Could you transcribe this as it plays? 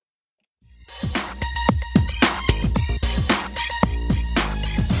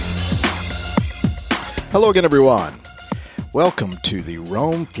Hello again, everyone. Welcome to the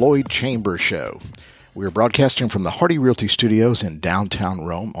Rome Floyd Chamber Show. We are broadcasting from the Hardy Realty Studios in downtown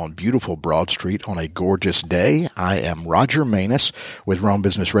Rome on beautiful Broad Street on a gorgeous day. I am Roger Manus with Rome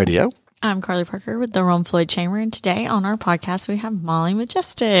Business Radio. I'm Carly Parker with the Rome Floyd Chamber, and today on our podcast we have Molly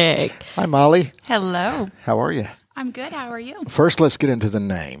Majestic. Hi, Molly. Hello. How are you? I'm good. How are you? First, let's get into the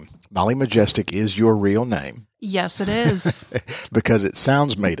name. Molly Majestic is your real name. Yes, it is. Because it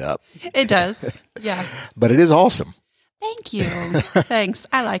sounds made up. It does. Yeah. But it is awesome. Thank you. Thanks.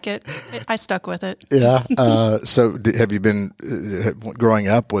 I like it. I stuck with it. Yeah. So have you been, growing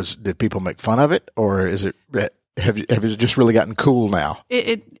up, did people make fun of it? Or is it, have you just really gotten cool now?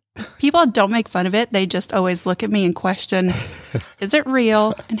 People don't make fun of it. They just always look at me and question, is it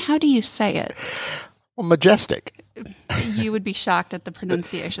real? And how do you say it? Well, Majestic. You would be shocked at the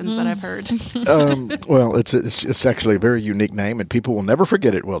pronunciations that I've heard. Well, it's actually a very unique name, and people will never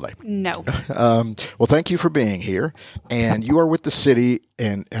forget it, will they? No. Well, thank you for being here. And you are with the city,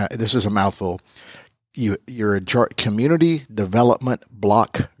 and this is a mouthful. You're in charge community development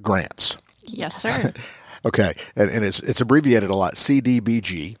block grants. Yes, sir. Okay, and it's abbreviated a lot.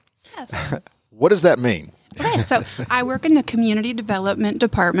 CDBG. Yes. What does that mean? Okay, so I work in the community development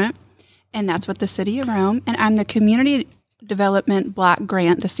department. And that's with the City of Rome. And I'm the Community Development Block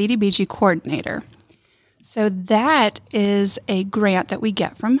Grant, the CDBG coordinator. So that is a grant that we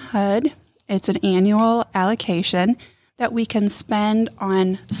get from HUD. It's an annual allocation that we can spend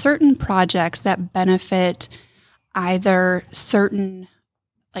on certain projects that benefit either certain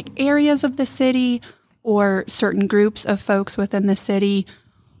areas of the city or certain groups of folks within the city,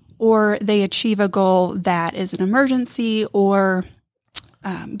 or they achieve a goal that is an emergency or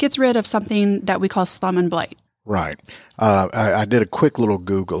gets rid of something that we call slum and blight. Right. I did a quick little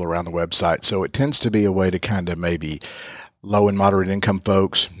Google around the website. So it tends to be a way to kind of maybe low and moderate income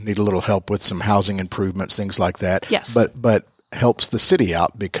folks need a little help with some housing improvements, things like that. Yes. But helps the city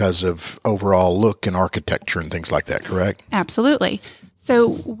out because of overall look and architecture and things like that, correct? Absolutely. So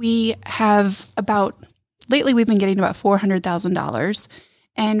we have lately we've been getting about $400,000,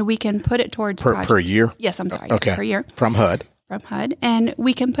 and we can put it towards per year? Yes, I'm sorry. Okay. Per year. From HUD. And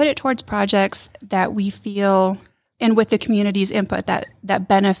we can put it towards projects that we feel, and with the community's input, that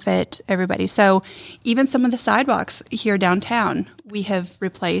benefit everybody. So even some of the sidewalks here downtown we have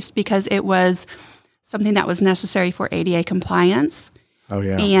replaced because it was something that was necessary for ADA compliance. Oh,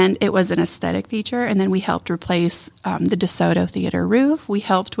 yeah. And it was an aesthetic feature. And then we helped replace the DeSoto Theater roof. We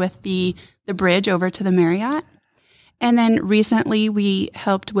helped with the bridge over to the Marriott. And then recently we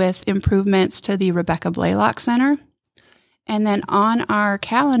helped with improvements to the Rebecca Blaylock Center. And then on our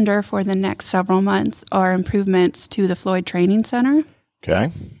calendar for the next several months are improvements to the Floyd Training Center.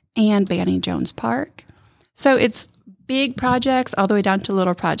 Okay. And Banny Jones Park. So it's big projects all the way down to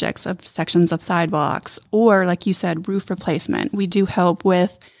little projects of sections of sidewalks or, like you said, roof replacement. We do help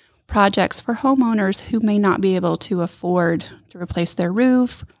with projects for homeowners who may not be able to afford to replace their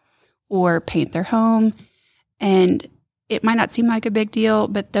roof or paint their home. And it might not seem like a big deal,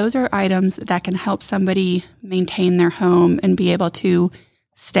 but those are items that can help somebody maintain their home and be able to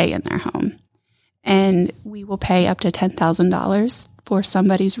stay in their home. And we will pay up to $10,000 for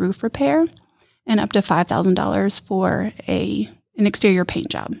somebody's roof repair and up to $5,000 for an exterior paint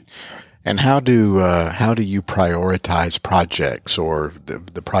job. And how do you prioritize projects or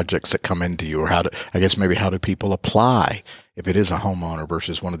the projects that come into you, or how do people apply if it is a homeowner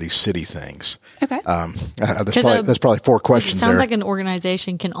versus one of these city things? Okay. That's probably four questions. It sounds there. like an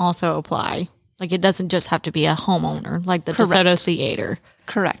organization can also apply. Like it doesn't just have to be a homeowner, like the Correct. DeSoto Theater.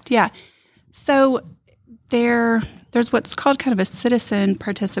 Correct. Yeah. So there's what's called kind of a citizen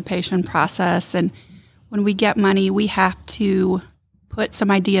participation process, and when we get money, we have to put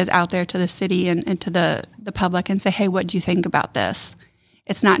some ideas out there to the city and to the public and say, hey, what do you think about this?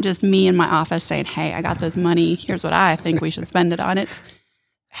 It's not just me in my office saying, hey, I got this money. Here's what I think we should spend it on. It's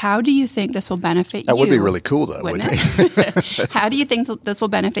how do you think this will benefit you? That would be really cool, though, wouldn't it? How do you think this will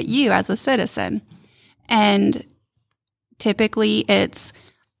benefit you as a citizen? And typically it's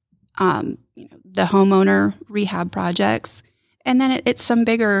the homeowner rehab projects. And then it's some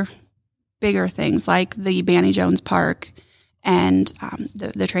bigger things like the Banny Jones Park and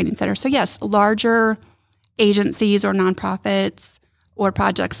the training center. So yes, larger agencies or nonprofits or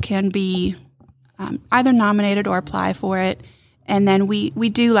projects can be either nominated or apply for it. And then we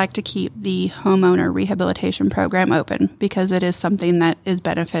do like to keep the homeowner rehabilitation program open because it is something that is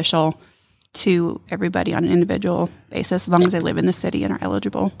beneficial to everybody on an individual basis as long as they live in the city and are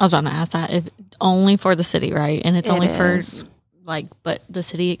eligible. I was about to ask that. Only for the city, right? And it's only for like, but the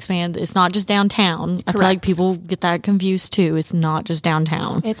city expands. It's not just downtown. I feel like people get that confused too. It's not just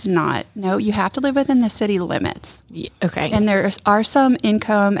downtown. It's not. No, you have to live within the city limits. Yeah, okay. And there are some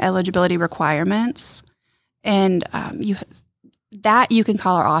income eligibility requirements. And you can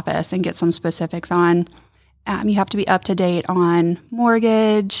call our office and get some specifics on. You have to be up to date on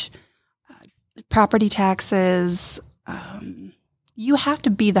mortgage, property taxes. You have to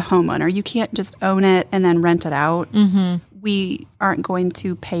be the homeowner. You can't just own it and then rent it out. Mm-hmm. We aren't going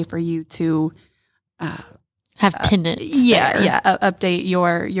to pay for you to have tenants. Update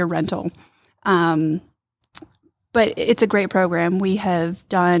your rental. But it's a great program. We have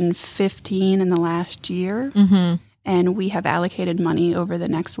done 15 in the last year, and we have allocated money over the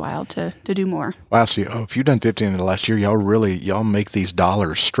next while to do more. Wow. So if you've done 15 in the last year, y'all make these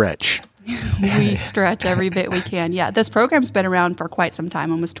dollars stretch. We stretch every bit we can. Yeah, this program's been around for quite some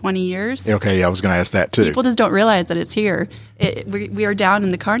time, almost 20 years. Okay, yeah, I was going to ask that too. People just don't realize that it's here. We are down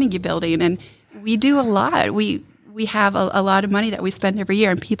in the Carnegie Building, and we do a lot. We have a lot of money that we spend every year,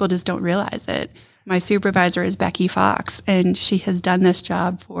 and people just don't realize it. My supervisor is Becky Fox, and she has done this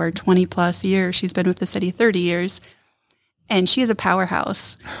job for 20 plus years. She's been with the city 30 years, and she is a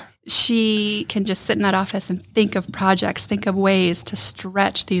powerhouse. She can just sit in that office and think of projects, think of ways to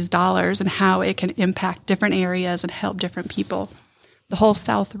stretch these dollars and how it can impact different areas and help different people. The whole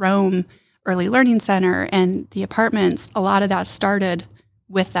South Rome Early Learning Center and the apartments, a lot of that started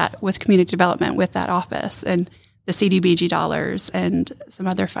with community development, with that office and the CDBG dollars and some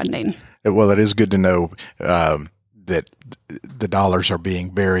other funding. Well, it is good to know that the dollars are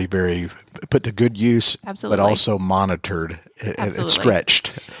being very, very put to good use, Absolutely. But also monitored and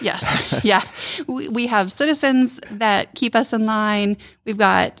stretched. Yes. Yeah. We have citizens that keep us in line. We've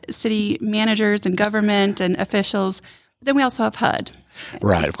got city managers and government and officials. But then we also have HUD.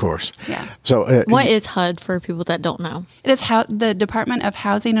 Right, of course. Yeah. So, what is HUD for people that don't know? It is the Department of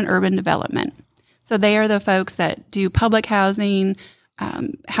Housing and Urban Development. So they are the folks that do public housing,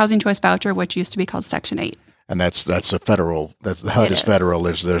 housing choice voucher, which used to be called Section 8. And that's a federal. The HUD is federal.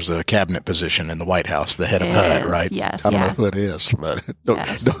 There's a cabinet position in the White House, the head of HUD, right? Yes, I don't know who it is, but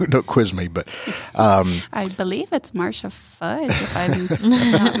don't quiz me. But I believe it's Marsha Fudge, if I'm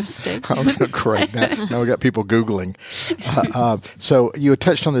not mistaken. I'm so great. Now we got people Googling. So you had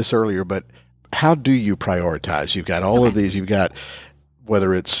touched on this earlier, but how do you prioritize? You've got all of these. You've got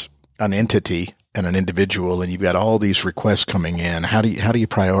whether it's an entity and an individual, and you've got all these requests coming in. How do you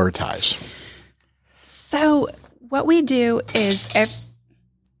prioritize? So what we do is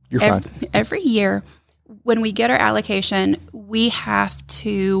every year when we get our allocation, we have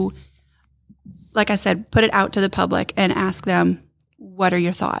to, like I said, put it out to the public and ask them, what are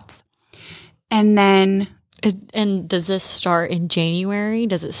your thoughts? And then... And does this start in January?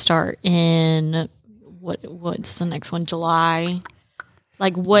 Does it start in, what's the next one, July?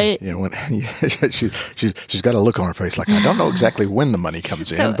 Like what? Yeah, she's got a look on her face like, I don't know exactly when the money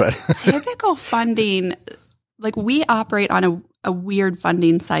comes in, but typical funding, like we operate on a weird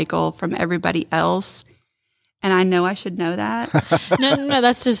funding cycle from everybody else, and I know I should know that. No,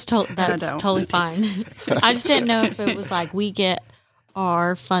 that's just totally fine. I just didn't know if it was like we get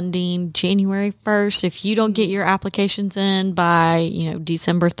our funding January 1st. If you don't get your applications in by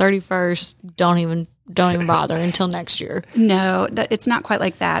December 31st, don't even bother until next year. No, it's not quite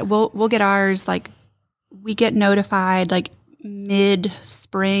like that. We'll get ours, like we get notified like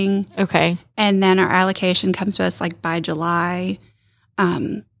mid-spring. Okay. And then our allocation comes to us like by July.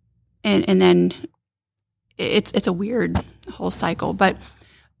 And then it's a weird whole cycle. But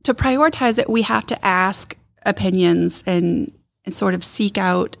to prioritize it, we have to ask opinions and sort of seek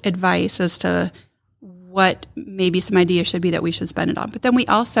out advice as to what maybe some ideas should be that we should spend it on. But then we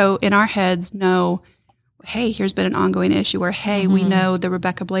also, in our heads, know, hey, here's been an ongoing issue, or hey, we know the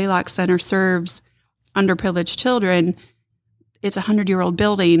Rebecca Blaylock Center serves underprivileged children. It's a 100-year-old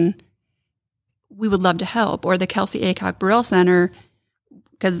building. We would love to help. Or the Kelsey Aycock Burrell Center,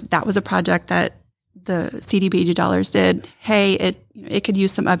 because that was a project that the CDBG dollars did. Hey, it could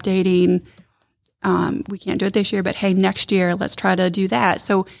use some updating. We can't do it this year, but hey, next year, let's try to do that.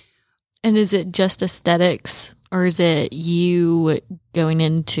 So, and is it just aesthetics, or is it you going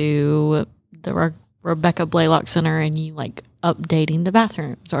into the Rebecca Blaylock Center and you like updating the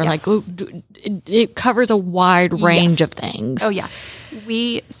bathrooms, or yes. it covers a wide range of things? Oh yeah.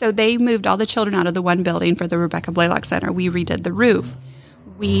 So they moved all the children out of the one building for the Rebecca Blaylock Center. We redid the roof.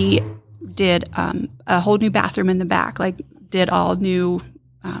 We did a whole new bathroom in the back, like did all new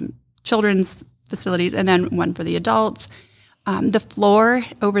children's facilities, and then one for the adults. The floor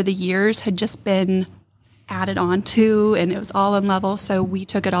over the years had just been added on to, and it was all in level. So we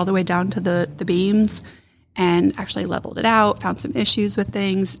took it all the way down to the beams and actually leveled it out, found some issues with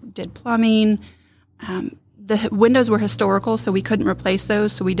things, did plumbing. The windows were historical, so we couldn't replace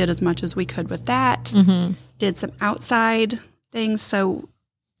those, so we did as much as we could with that. Mm-hmm. Did some outside things, so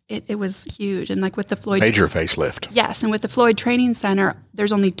it was huge. And like with the Floyd... Major facelift. Yes, and with the Floyd Training Center,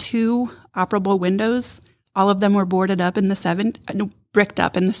 there's only 2 operable windows. All of them were bricked up in the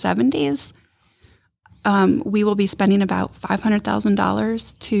 70s. We will be spending about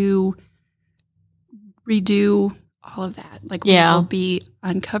 $500,000 to redo all of that. Like we will be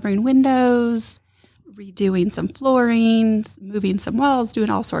uncovering windows, redoing some flooring, moving some walls, doing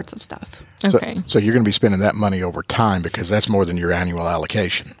all sorts of stuff. Okay. So you're going to be spending that money over time because that's more than your annual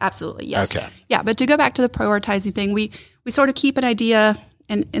allocation. Absolutely, yes. Okay. Yeah, but to go back to the prioritizing thing, we sort of keep an idea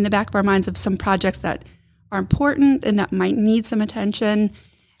in the back of our minds of some projects that are important and that might need some attention,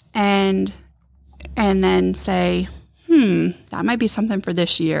 and then say, that might be something for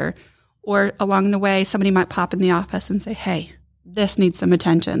this year. Or along the way, somebody might pop in the office and say, hey, this needs some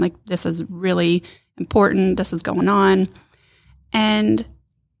attention. Like, this is really important. This is going on. And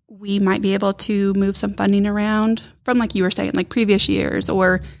we might be able to move some funding around from, like you were saying, like previous years,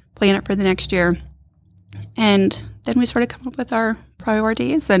 or plan it for the next year. And then we sort of come up with our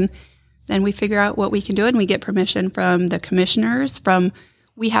priorities, and then we figure out what we can do, and we get permission from the commissioners.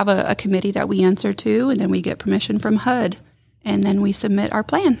 We have a committee that we answer to, and then we get permission from HUD, and then we submit our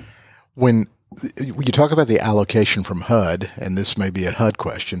plan. When you talk about the allocation from HUD, and this may be a HUD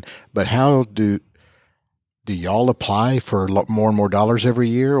question, but how do y'all apply for more and more dollars every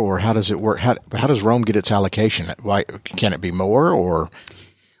year, or how does it work? How does Rome get its allocation? Why can it be more, or?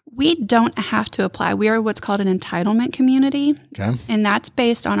 We don't have to apply. We are what's called an entitlement community, okay, and that's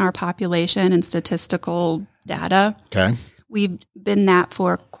based on our population and statistical data. Okay. We've been that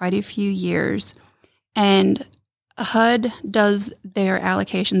for quite a few years, and HUD does their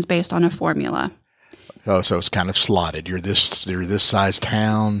allocations based on a formula. Oh, so it's kind of slotted. You're this size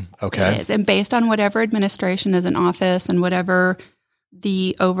town. Okay. It is. And based on whatever administration is in office and whatever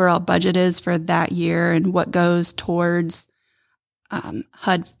the overall budget is for that year and what goes towards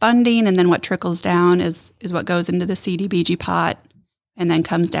HUD funding, and then what trickles down is what goes into the CDBG pot and then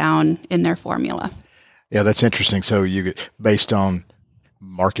comes down in their formula. Yeah, that's interesting. So based on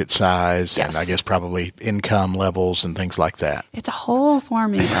market size, yes, and I guess probably income levels and things like that. It's a whole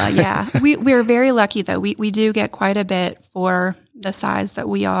formula, yeah. We're very lucky, though. We do get quite a bit for the size that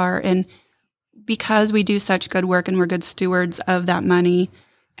we are, and because we do such good work and we're good stewards of that money,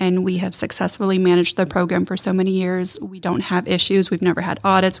 and we have successfully managed the program for so many years, we don't have issues. We've never had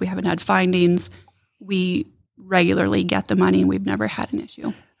audits. We haven't had findings. We regularly get the money, and we've never had an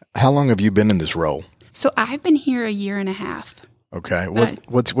issue. How long have you been in this role? So I've been here a year and a half. Okay.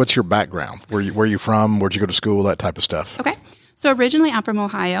 What's your background? Where you from? Where'd you go to school? That type of stuff. Okay. So originally I'm from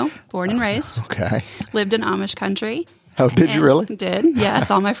Ohio, born and raised. Okay. Lived in Amish country. Oh, did you really? Did. Yes.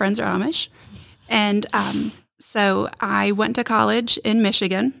 All my friends are Amish. And so I went to college in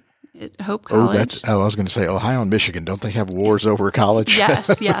Michigan, at Hope College. I was going to say Ohio and Michigan. Don't they have wars over college?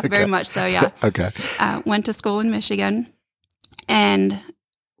 Yes. Yeah. Okay. Very much so. Yeah. Okay. Went to school in Michigan, and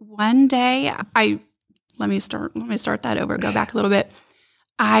one day Let me start that over. Go back a little bit.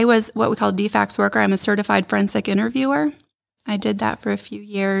 I was what we call a DFACS worker. I'm a certified forensic interviewer. I did that for a few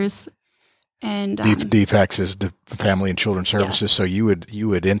years. And DFACS is the Family and Children Services. Yes. So you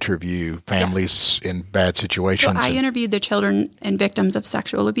would interview families in bad situations. So I interviewed the children and victims of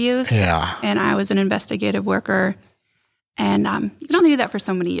sexual abuse. Yeah. And I was an investigative worker. And you can only do that for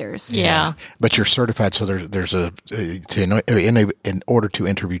so many years. Yeah. But you're certified, so there's in order to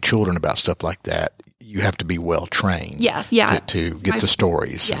interview children about stuff like that, you have to be well trained. Yes, yeah. To get the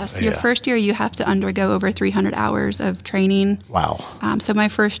stories. Yes, your first year you have to undergo over 300 hours of training. Wow. So my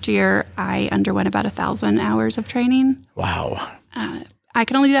first year I underwent about 1,000 hours of training. Wow. I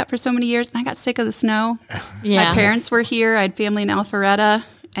could only do that for so many years, and I got sick of the snow. Yeah. My parents were here. I had family in Alpharetta,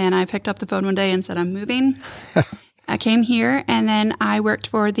 and I picked up the phone one day and said, I'm moving. I came here, and then I worked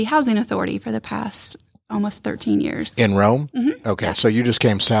for the Housing Authority for the past almost 13 years. In Rome? Mm-hmm. Okay. Yes. So you just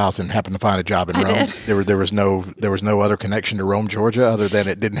came south and happened to find a job in Rome? Did. There was no other connection to Rome, Georgia, other than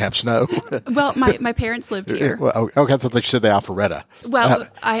it didn't have snow? Well, my parents lived here. Well, okay, I thought they said the Alpharetta. Well,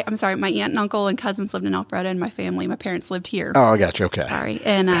 I'm sorry. My aunt and uncle and cousins lived in Alpharetta, and my parents lived here. Oh, I got you. Okay. Sorry.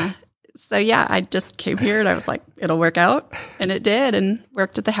 And so, yeah, I just came here, and I was like, it'll work out. And it did, and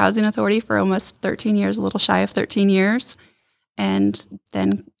worked at the Housing Authority for almost 13 years, a little shy of 13 years, and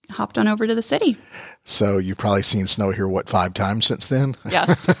then hopped on over to the city. So you've probably seen snow here, 5 times since then?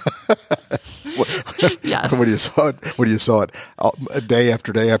 Yes. Yes. When you saw it day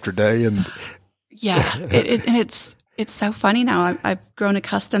after day after day, and yeah, it's it's so funny now. I've grown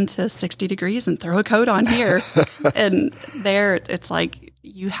accustomed to 60 degrees and throw a coat on here. And there it's like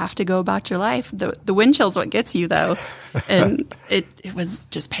you have to go about your life. The wind chill's what gets you, though. And it was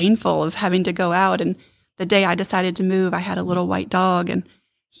just painful of having to go out. And the day I decided to move, I had a little white dog, and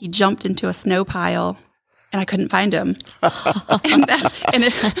he jumped into a snow pile, and I couldn't find him.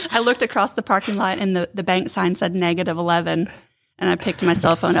 I looked across the parking lot, and the bank sign said -11. And I picked my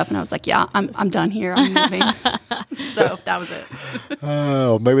cell phone up, and I was like, "Yeah, I'm done here. I'm moving." So that was it.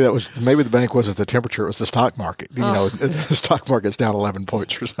 Oh, maybe the bank wasn't the temperature; it was the stock market. You know, the stock market's down 11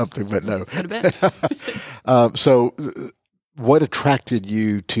 points or something. But no. Could have been. So, what attracted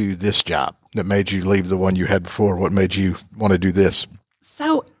you to this job that made you leave the one you had before? What made you want to do this?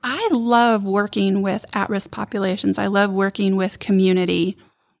 So I love working with at-risk populations. I love working with community,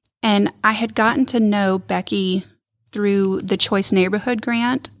 and I had gotten to know Becky through the Choice Neighborhood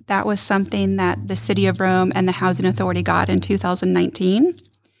Grant. That was something that the City of Rome and the Housing Authority got in 2019.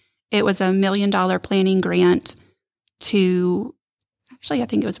 It was $1 million planning grant I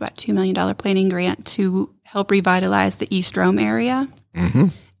think it was about $2 million planning grant to help revitalize the East Rome area. Mm-hmm.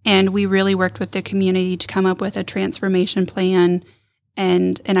 And we really worked with the community to come up with a transformation plan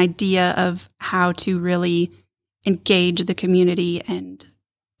and an idea of how to really engage the community and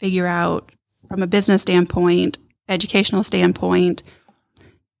figure out, from a business standpoint, educational standpoint,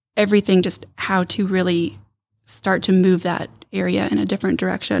 everything, just how to really start to move that area in a different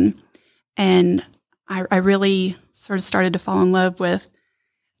direction. And I really sort of started to fall in love with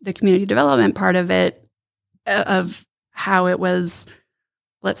the community development part of it, of how it was,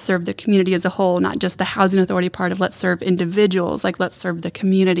 let's serve the community as a whole, not just the housing authority part of let's serve individuals, like let's serve the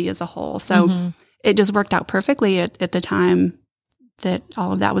community as a whole. So it just worked out perfectly at the time that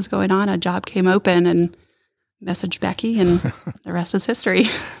all of that was going on. A job came open, and messaged Becky, and the rest is history.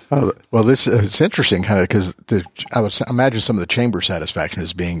 Oh, well, it's interesting, kind of, because I would imagine some of the chamber satisfaction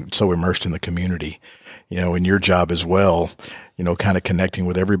is being so immersed in the community, in your job as well, kind of connecting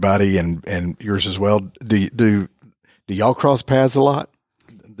with everybody, and yours as well. Do y'all cross paths a lot?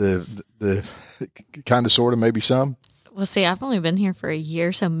 The kind of, sort of, maybe some? Well, see, I've only been here for a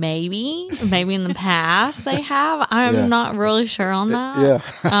year, so maybe in the past they have. I'm not really sure on that.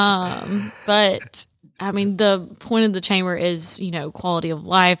 Yeah. But I mean, the point of the chamber is, quality of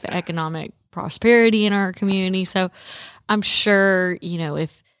life, economic prosperity in our community. So I'm sure,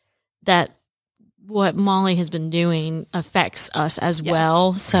 if that, what Molly has been doing affects us as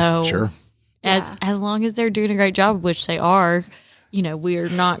well. So sure. As long as they're doing a great job, which they are, we're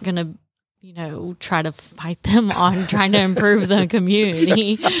not going to, try to fight them on trying to improve the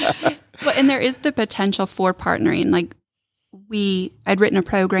community. Well, and there is the potential for partnering. Like I'd written a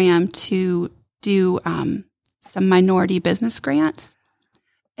program to do some minority business grants,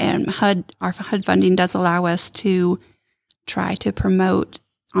 and our HUD funding does allow us to try to promote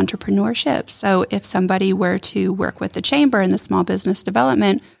entrepreneurship. So if somebody were to work with the chamber in the small business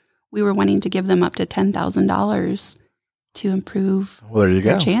development, we were wanting to give them up to $10,000 to improve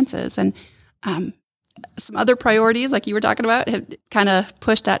their chances. And some other priorities, like you were talking about, have kind of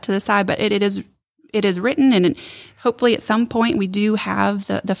pushed that to the side, but it is written, and hopefully at some point we do have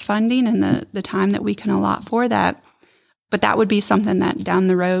the funding and the time that we can allot for that. But that would be something that down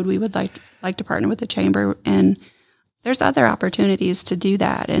the road we would like to partner with the chamber, and there's other opportunities to do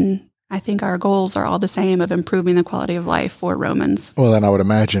that. And I think our goals are all the same, of improving the quality of life for Romans. Well, and I would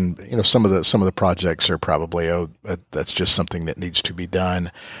imagine, some of the projects are probably, that's just something that needs to be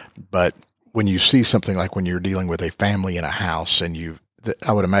done. But when you see something like when you're dealing with a family in a house, and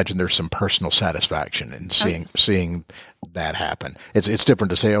I would imagine there's some personal satisfaction in seeing that happen. It's different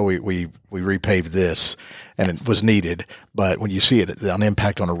to say, we repaved this and it was needed, but when you see it, an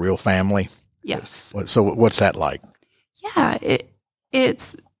impact on a real family. Yes. So what's that like? Yeah,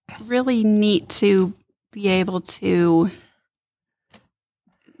 it's really neat to be able to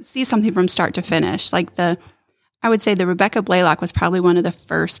see something from start to finish. Like I would say the Rebecca Blaylock was probably one of the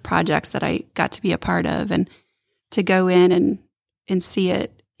first projects that I got to be a part of, and to go in and see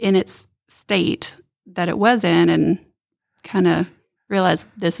it in its state that it was in, and kind of realize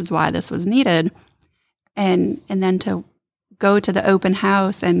this is why this was needed. And then to go to the open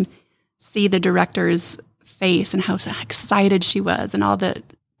house and see the director's face and how excited she was, and all the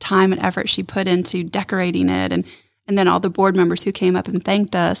time and effort she put into decorating it, and then all the board members who came up and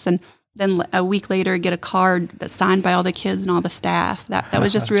thanked us, and then a week later get a card that's signed by all the kids and all the staff. That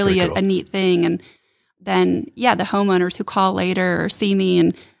was just really cool. a neat thing. And then, the homeowners who call later or see me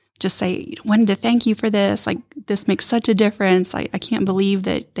and just say, wanted to thank you for this. Like, this makes such a difference. I can't believe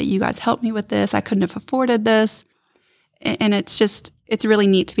that you guys helped me with this. I couldn't have afforded this. And it's really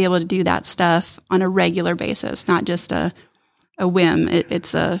neat to be able to do that stuff on a regular basis, not just a whim.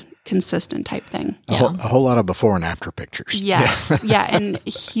 It's a consistent type thing. A whole lot of before and after pictures. Yes. Yeah. And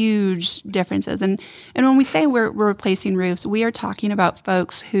huge differences. And when we say we're replacing roofs, we are talking about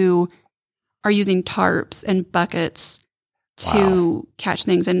folks who are using tarps and buckets to catch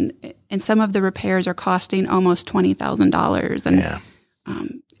things. And some of the repairs are costing almost $20,000.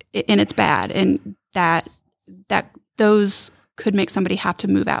 And, and it's bad. And that those could make somebody have to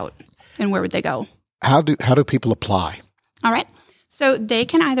move out. And where would they go? How do people apply? All right. So they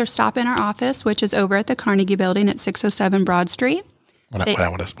can either stop in our office, which is over at the Carnegie Building at 607 Broad Street. When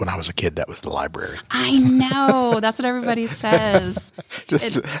I was a kid, that was the library. I know. That's what everybody says.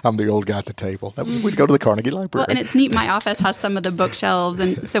 I'm the old guy at the table. We'd go to the Carnegie Library. Well, and it's neat. My office has some of the bookshelves.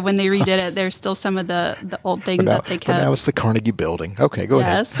 And so when they redid it, there's still some of the old things that they kept. But now it's the Carnegie Building. Okay, go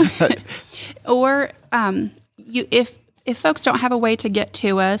ahead. Or if folks don't have a way to get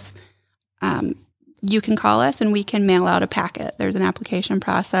to us, you can call us and we can mail out a packet. There's an application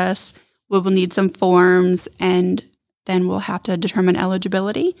process. We will need some forms, and then we'll have to determine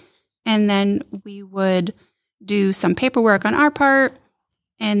eligibility. And then we would do some paperwork on our part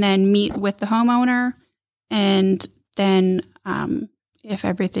and then meet with the homeowner. And then if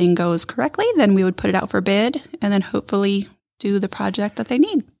everything goes correctly, then we would put it out for bid and then hopefully do the project that they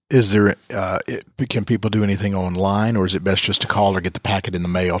need. Is there, can people do anything online, or is it best just to call or get the packet in the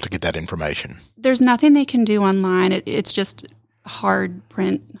mail to get that information? There's nothing they can do online. It's just hard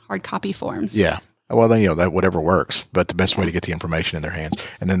copy forms. Yeah. Well, then, that whatever works, but the best way to get the information in their hands,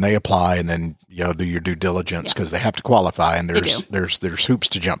 and then they apply, and then do your due diligence because they have to qualify, and there's hoops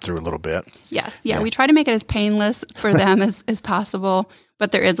to jump through a little bit. Yes, yeah. We try to make it as painless for them as possible,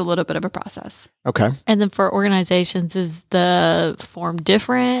 but there is a little bit of a process. Okay. And then for organizations, is the form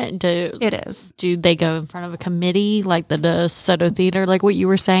different? It is. Do they go in front of a committee like the DeSoto Theater, like what you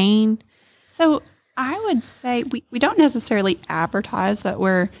were saying? So I would say we don't necessarily advertise that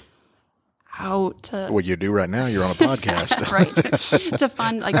we're out to... Well, you do right now. You're on a podcast. Right. To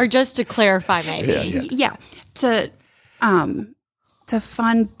fund... or just to clarify maybe. Yeah. To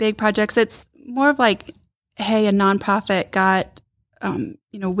fund big projects. It's more of like, hey, a nonprofit got,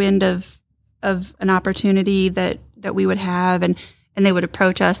 wind of an opportunity that we would have, and they would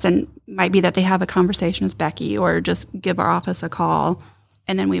approach us, and might be that they have a conversation with Becky or just give our office a call,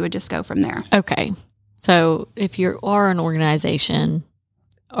 and then we would just go from there. Okay. So if you are an organization,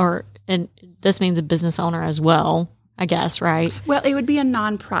 and this means a business owner as well, I guess, right? Well, it would be a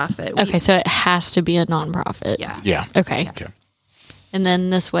nonprofit. Okay, so it has to be a nonprofit. Yeah. Okay. Okay. And then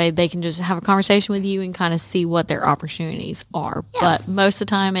this way they can just have a conversation with you and kind of see what their opportunities are. Yes. But most of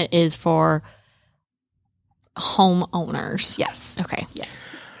the time it is for homeowners. Yes. Okay. Yes.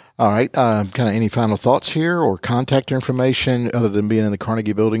 All right. Kind of any final thoughts here or contact information other than being in the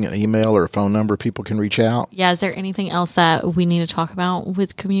Carnegie Building, an email or a phone number people can reach out? Yeah. Is there anything else that we need to talk about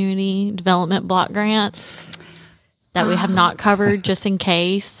with community development block grants that we have not covered just in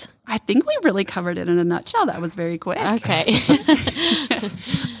case? I think we really covered it in a nutshell. That was very quick. Okay.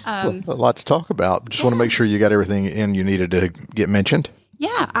 A lot to talk about. Just want to make sure you got everything in you needed to get mentioned.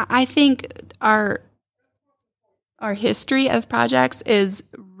 Yeah. I think our history of projects is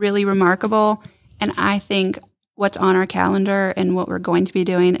really remarkable. And I think what's on our calendar and what we're going to be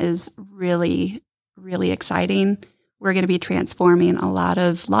doing is really, really exciting. We're going to be transforming a lot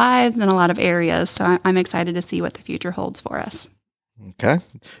of lives in a lot of areas. So I'm excited to see what the future holds for us. Okay.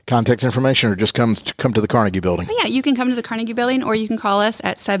 Contact information or just come to the Carnegie Building. Yeah, you can come to the Carnegie Building or you can call us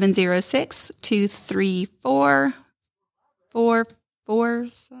at 706-234-4447.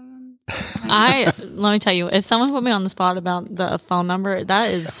 Let me tell you, if someone put me on the spot about the phone number,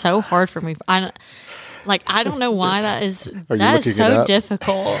 that is so hard for me. I don't know why that is. That is so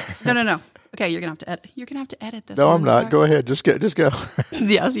difficult. No. Okay, you're gonna have to edit. You're gonna have to edit this. No, I'm not. Go ahead. Just go.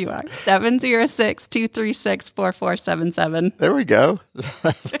 Yes, you are. 706-236-4477. There we go.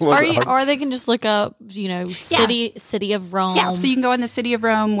 Or they can just look up, City of Rome. Yeah, so you can go on the City of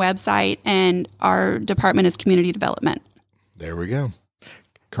Rome website, and our department is community development. There we go.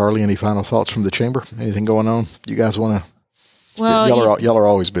 Carly, any final thoughts from the chamber? Anything going on? You guys want to? Well, y'all are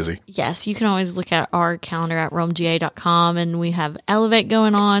always busy. Yes, you can always look at our calendar at romega.com, and we have Elevate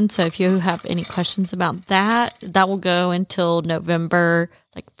going on. So if you have any questions about that will go until November,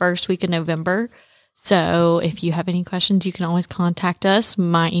 like first week of November. So if you have any questions, you can always contact us.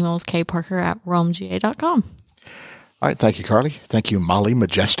 My email is kparker@romega.com. All right. Thank you, Carly. Thank you, Molly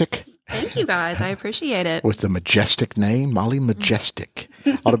Majestic. Thank you, guys. I appreciate it. With the Majestic name, Molly Majestic.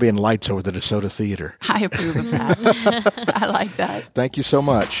 Ought to be in lights over the DeSoto Theater. I approve of that. I like that. Thank you so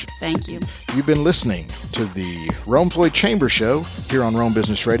much. Thank you. You've been listening to the Rome Floyd Chamber Show here on Rome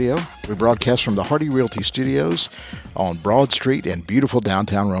Business Radio. We broadcast from the Hardy Realty Studios on Broad Street in beautiful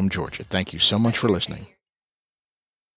downtown Rome, Georgia. Thank you so much for listening.